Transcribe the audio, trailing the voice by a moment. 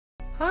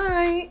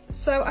Hi!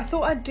 So I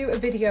thought I'd do a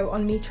video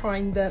on me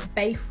trying the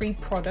Bay-Free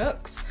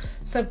products.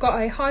 So I've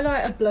got a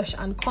highlighter, blush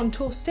and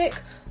contour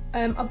stick.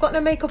 I've got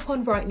no makeup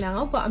on right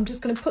now, but I'm just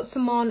going to put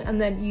some on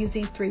and then use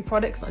these three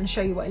products and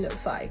show you what it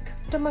looks like.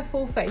 On my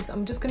full face,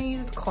 I'm just going to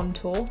use the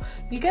contour.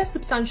 You get a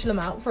substantial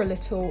amount for a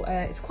little,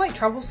 it's quite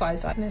travel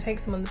size. I'm going to take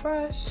some on the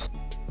brush.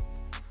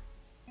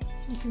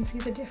 You can see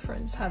the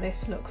difference, how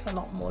this looks a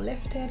lot more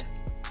lifted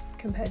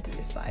compared to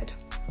this side.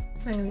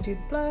 I'm going to do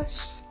the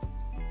blush.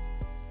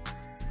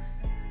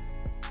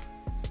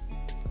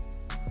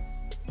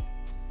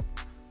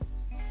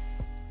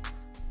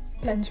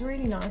 Blends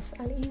really nice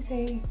and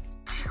easy.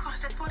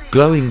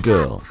 Glowing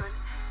girl.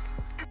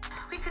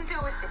 We can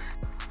deal with this.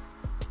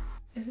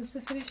 This is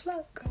the finished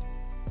look.